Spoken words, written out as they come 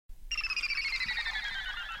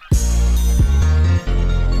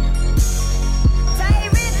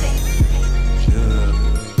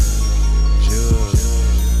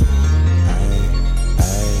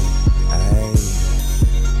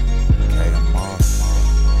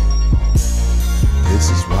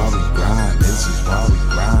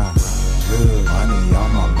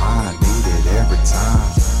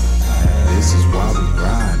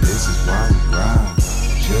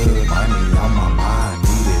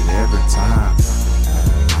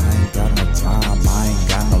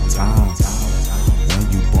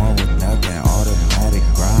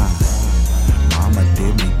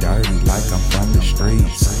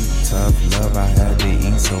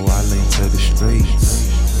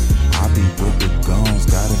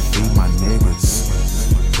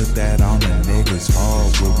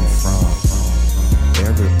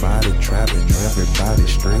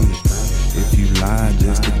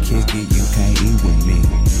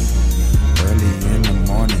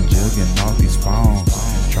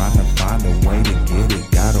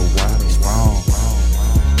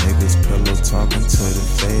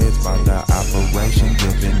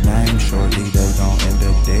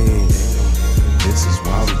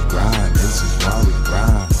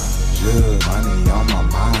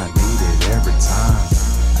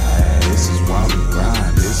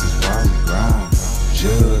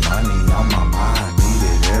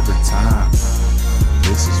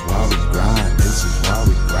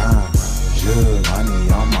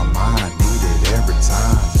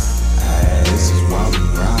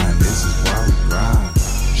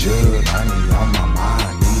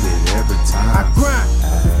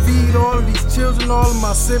all of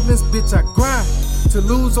my siblings, bitch, I grind. To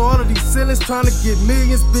lose all of these ceilings, trying to get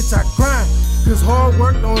millions, bitch, I grind. Cause hard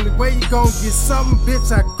work, the only way you gon' get something,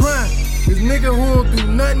 bitch, I grind. This nigga who don't do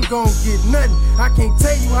nothing gon' get nothing. I can't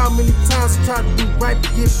tell you how many times I tried to do right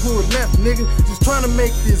but get pulled left, nigga. Just trying to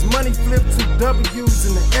make this money flip, 2 W's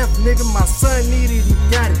and the F, nigga. My son needed, he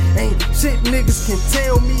got it. Ain't shit niggas can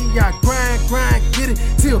tell me. I grind, get it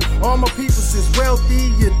till all my peoples is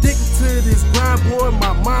wealthy. Addicted to this grind, boy.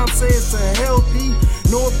 My mom says it's unhealthy.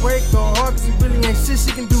 No break the heart, cause it really ain't shit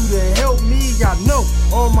she can do to help me. I know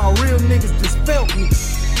all my real niggas just felt me.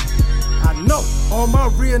 I know all my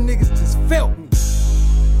real niggas just felt me.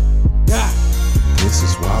 Yeah. This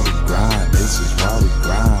is why we grind, this is why we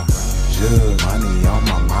grind. Jug money on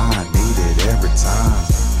my mind, need it every time.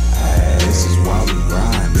 Ay, this is why we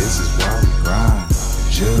grind, this is why we grind.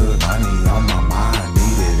 Jug money on my mind,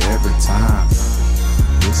 need it every time.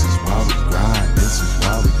 This is why we grind, this is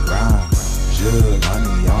why we grind. Jug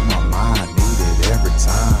money on my mind, need it every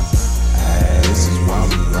time. Ay, this is why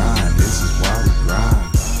we grind, this is why we grind.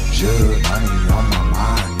 Jug money on my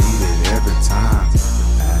mind, need it every time.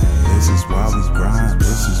 Ay, this is why we grind,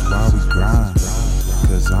 this is why we grind.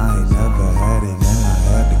 Cause I ain't never had it and I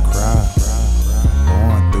had to cry.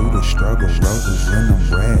 Going through the struggle, roses in them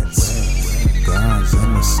rats. Guns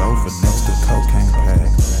in the sofa next to cocaine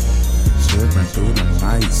packs. Shivering through the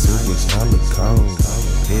nights, it was hella cold.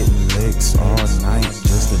 Hitting licks all night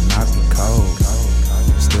just to knock me cold.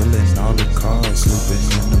 Stealing all the cars, sleeping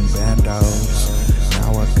in them bandos.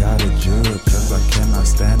 Now I got a jug cause I cannot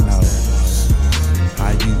stand those.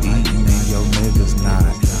 How you eating and your niggas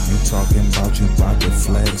not? You talking about you bout to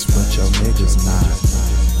flex but your niggas not.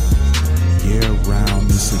 Year round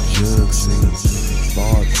it's a jug season.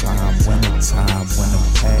 Fall time, winter time when them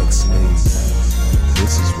packs leave.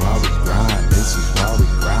 This is why we grind, this is why we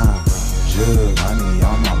grind. Jug money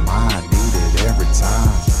on my